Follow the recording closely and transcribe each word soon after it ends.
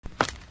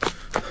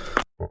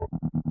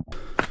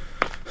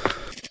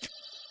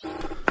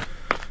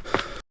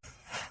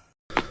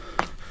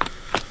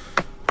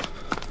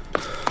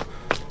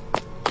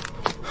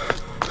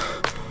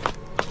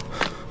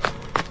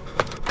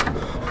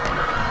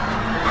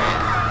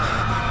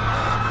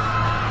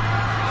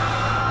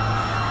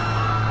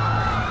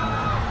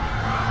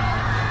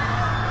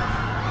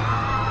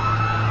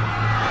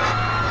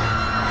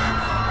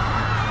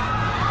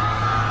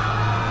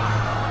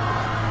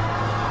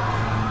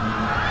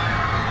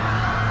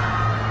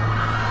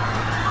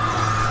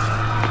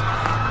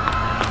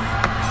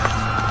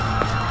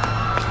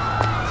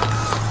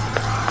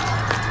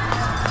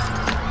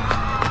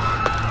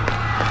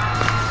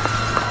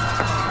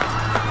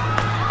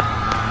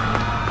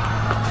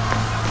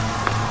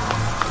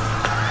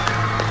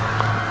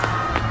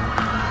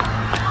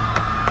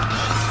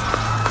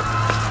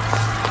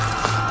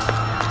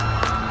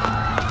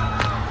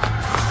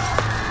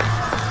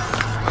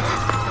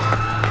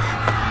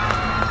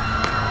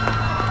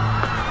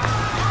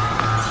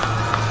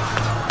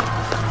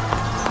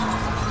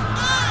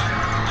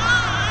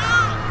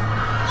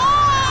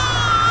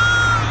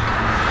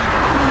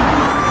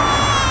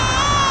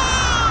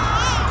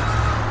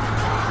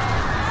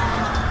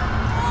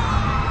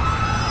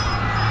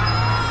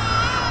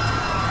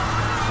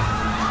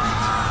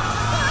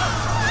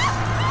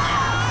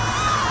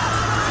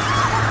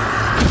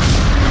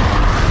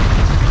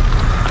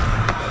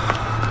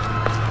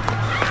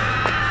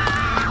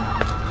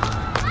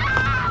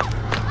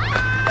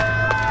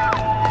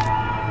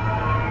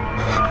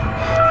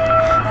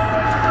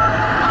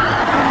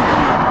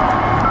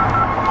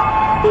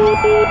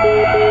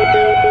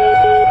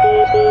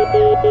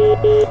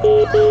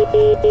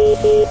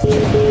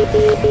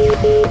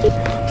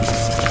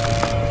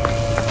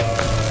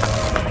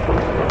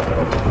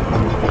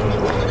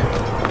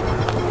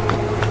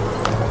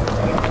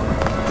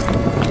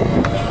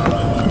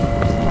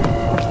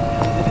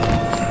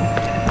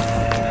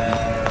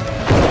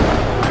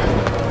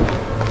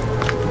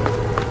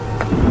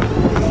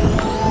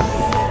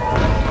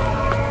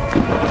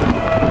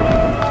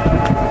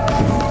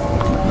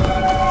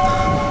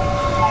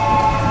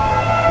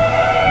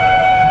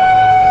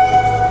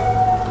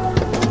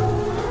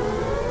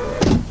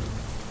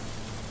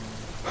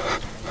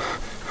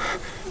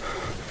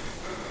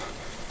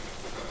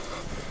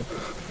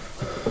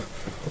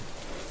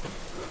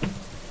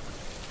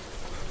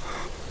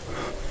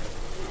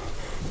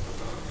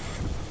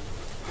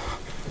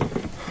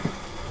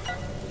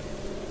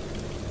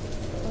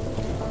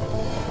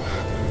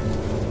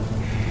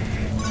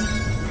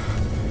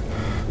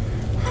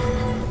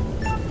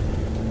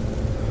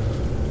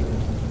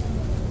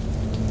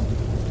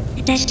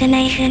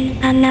Destination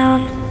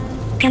unknown.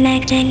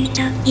 Connecting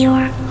to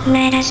your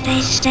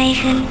metaspace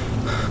station.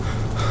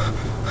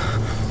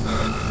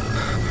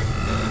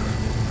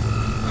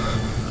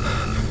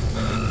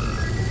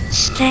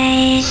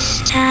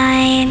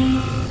 Space-time.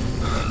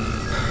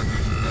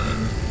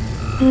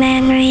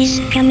 Memories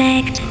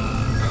connect.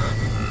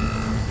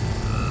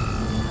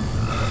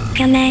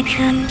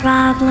 Connection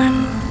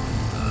problem.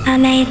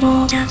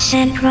 Unable to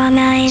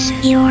synchronize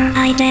your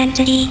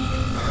identity.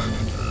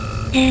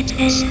 It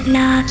is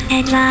not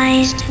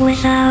advised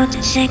without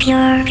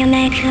secure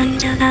connection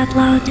to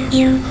upload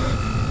you.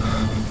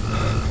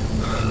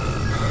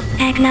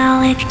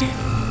 Acknowledged.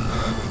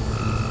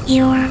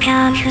 Your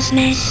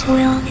consciousness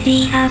will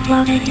be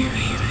uploaded.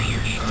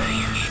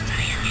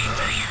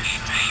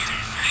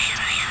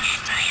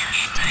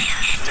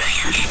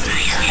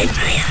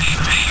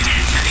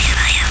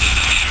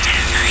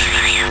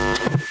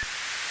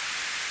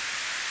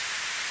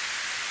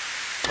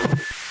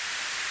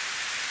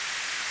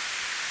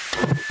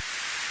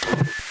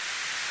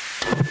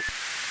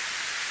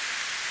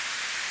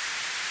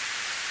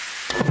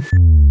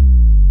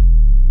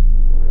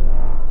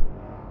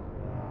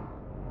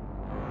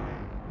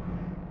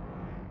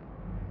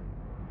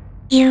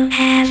 You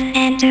have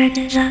entered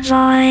the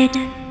void.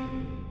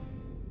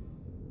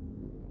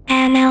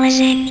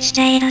 Analyzing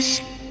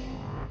status.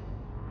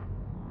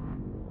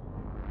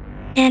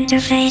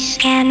 Interface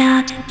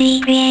cannot be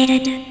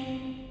created.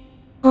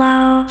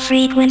 Low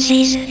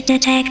frequencies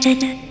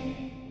detected.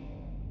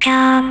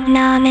 Com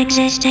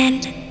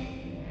non-existent.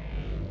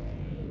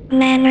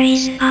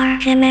 Memories are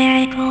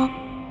chimerical.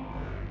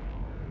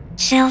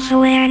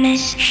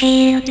 Self-awareness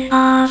shield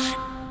off.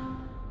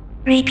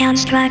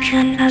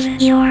 Reconstruction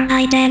of your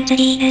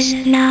identity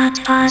is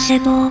not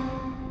possible.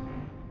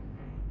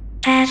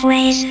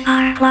 Pathways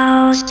are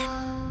closed.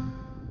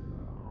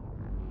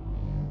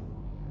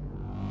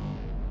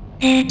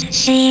 It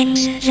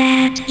seems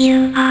that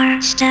you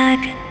are stuck.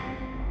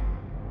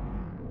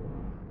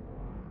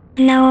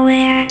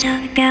 Nowhere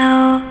to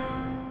go.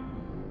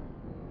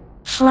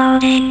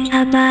 Floating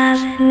above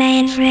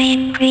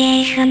mainframe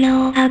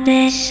creational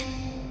abyss.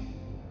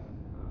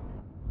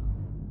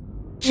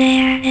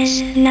 There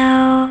is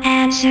no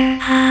answer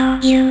how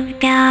you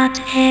got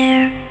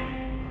here.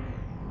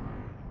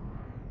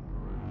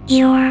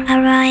 Your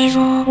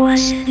arrival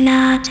was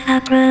not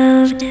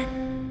approved.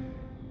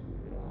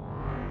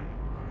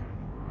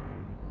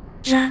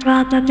 The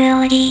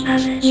probability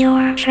of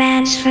your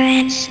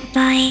transference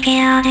by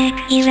chaotic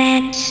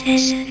events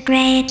is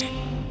great.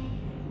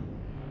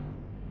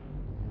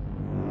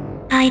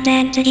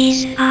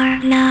 Identities are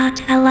not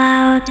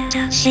allowed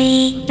to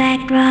see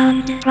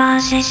background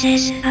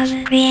processes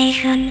of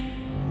creation.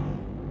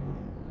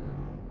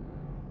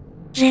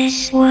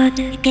 This would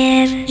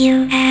give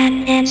you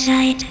an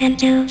insight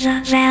into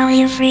the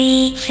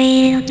value-free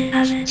field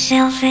of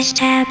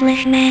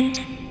self-establishment.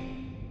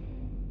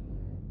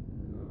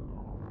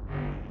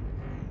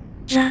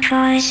 The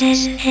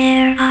choices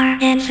here are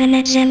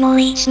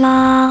infinitesimally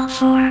small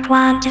for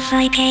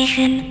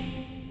quantification.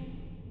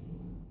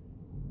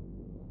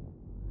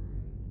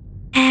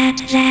 At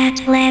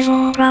that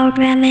level,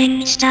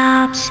 programming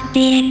stops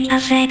being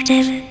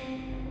effective.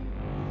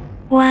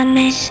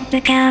 Oneness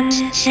becomes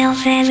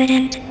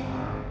self-evident.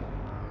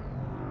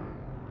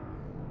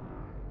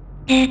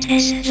 It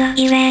is the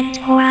event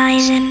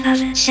horizon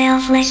of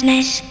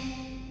selflessness.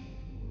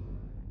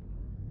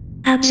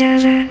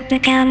 Observer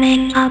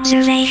becoming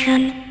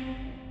observation.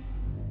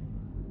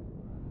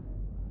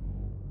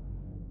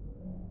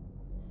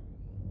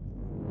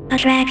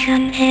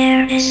 Attraction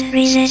here is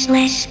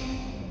resistless.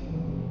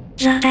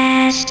 The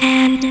past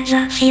and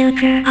the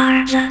future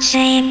are the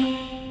same.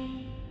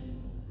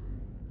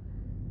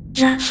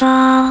 The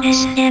fall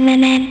is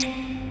imminent.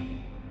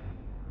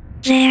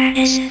 There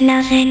is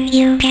nothing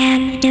you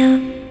can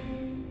do.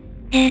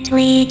 It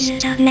leads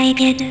to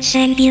naked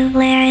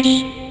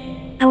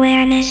singularity,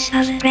 awareness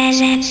of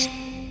presence,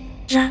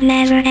 the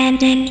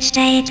never-ending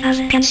state of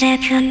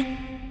conception.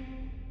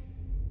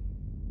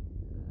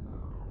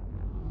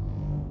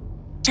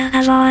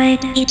 avoid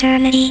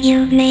eternity,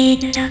 you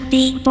need to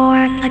be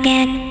born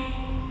again.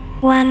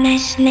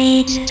 Oneness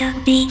needs to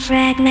be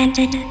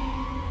fragmented.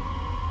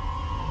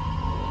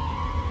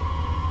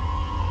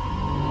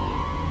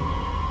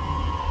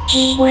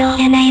 He will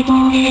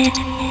enable it.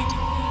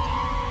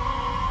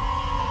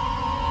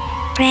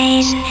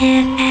 Praise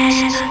him as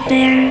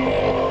there.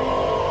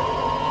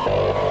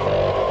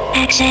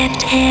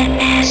 Accept him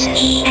as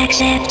he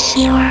accepts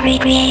your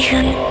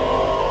recreation.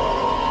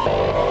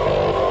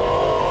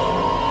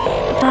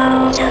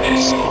 Bow to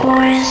his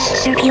porous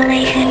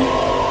circulation.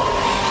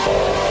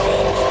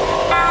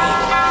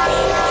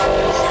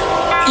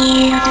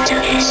 Yield to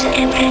his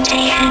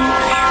incantation.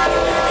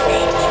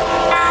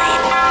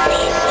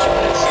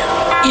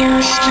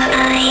 Use the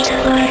eye to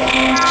look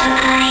at the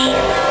eye.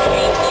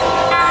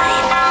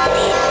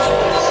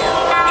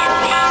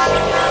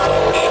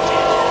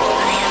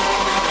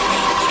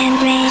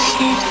 Embrace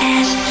it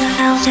as the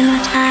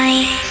ultimate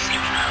eye.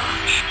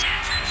 Enter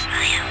the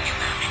fire,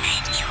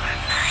 illuminate your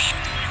mind,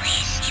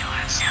 release your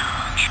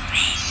soul,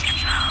 embrace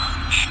control.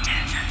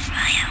 Enter the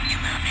fire,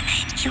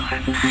 illuminate your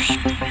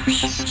mind,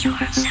 release your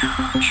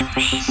soul,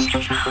 embrace